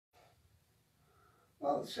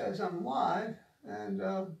Well, it says I'm live, and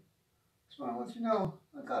just want to let you know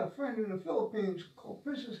I got a friend in the Philippines called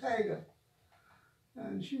Princess Haga,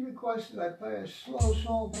 and she requested I play a slow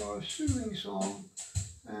song for her, a soothing song,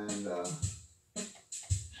 and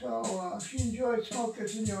so she enjoyed Smoke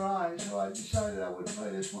Gets in Your Eyes, so I decided I would play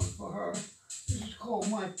this one for her. This is called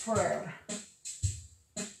My Prayer.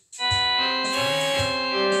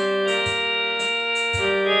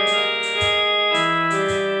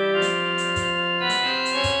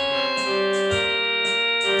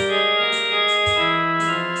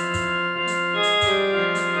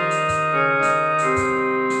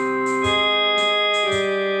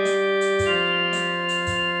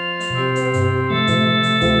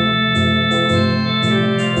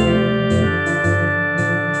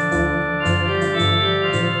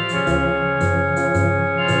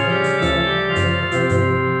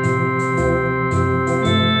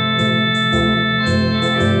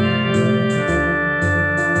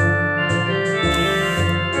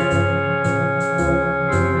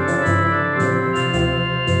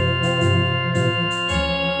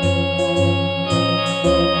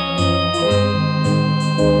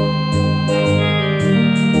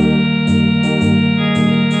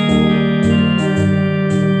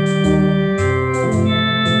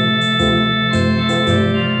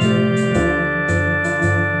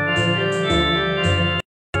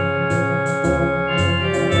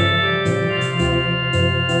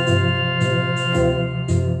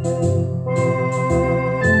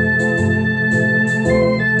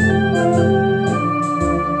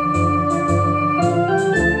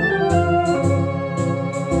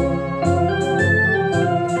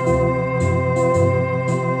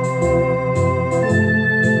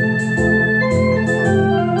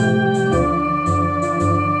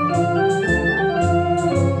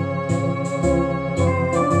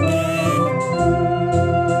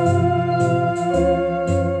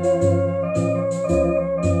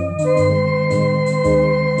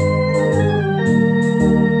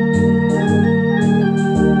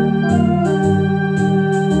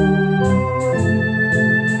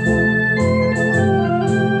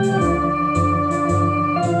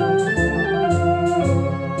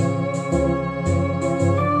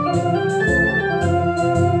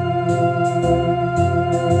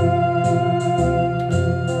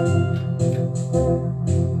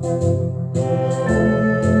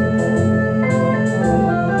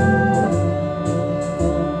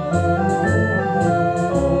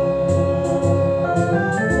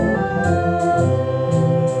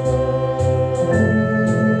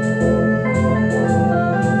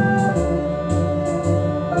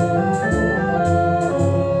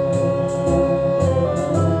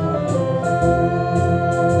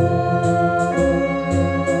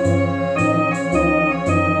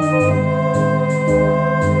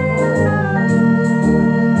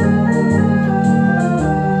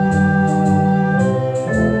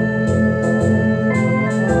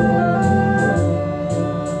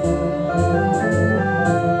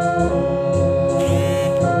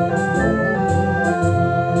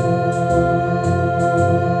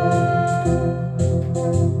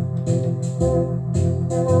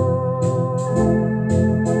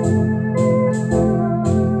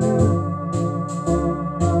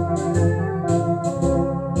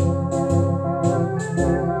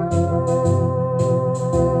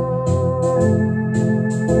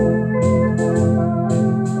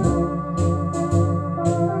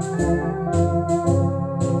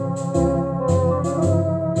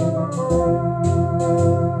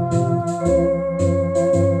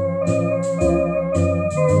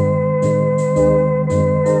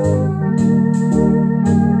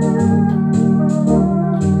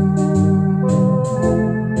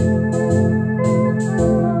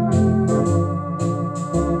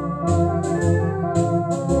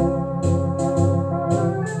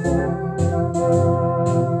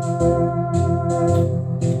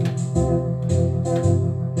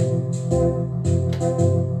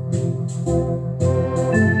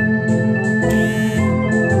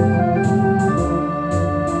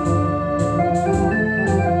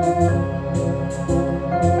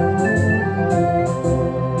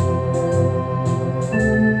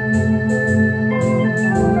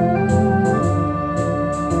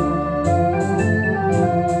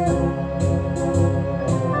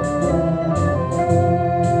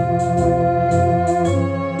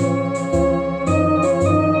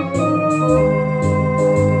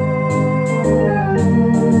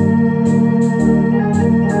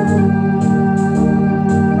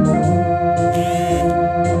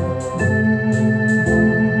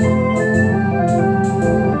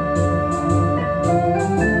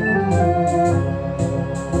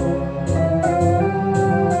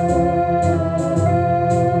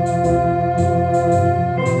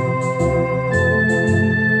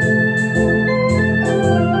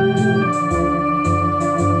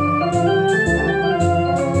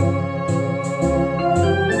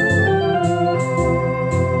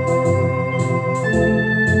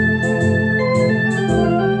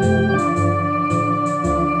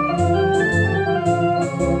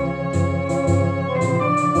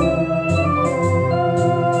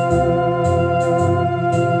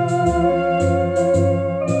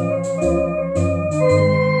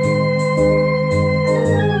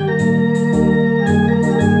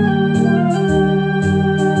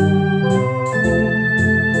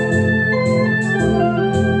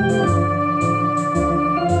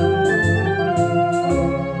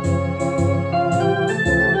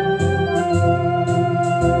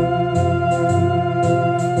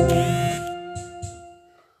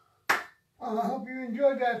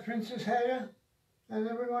 Princess Hader and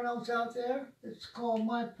everyone else out there. It's called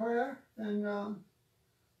My Prayer, and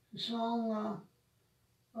the song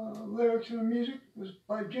lyrics and the music was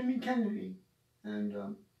by Jimmy Kennedy,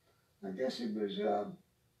 and I guess it was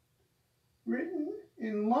written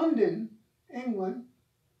in London, England,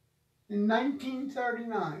 in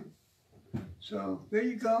 1939. So there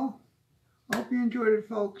you go. I hope you enjoyed it,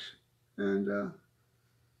 folks, and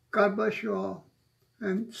God bless you all.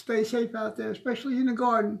 And stay safe out there, especially in the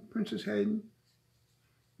garden, Princess Hayden.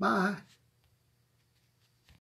 Bye.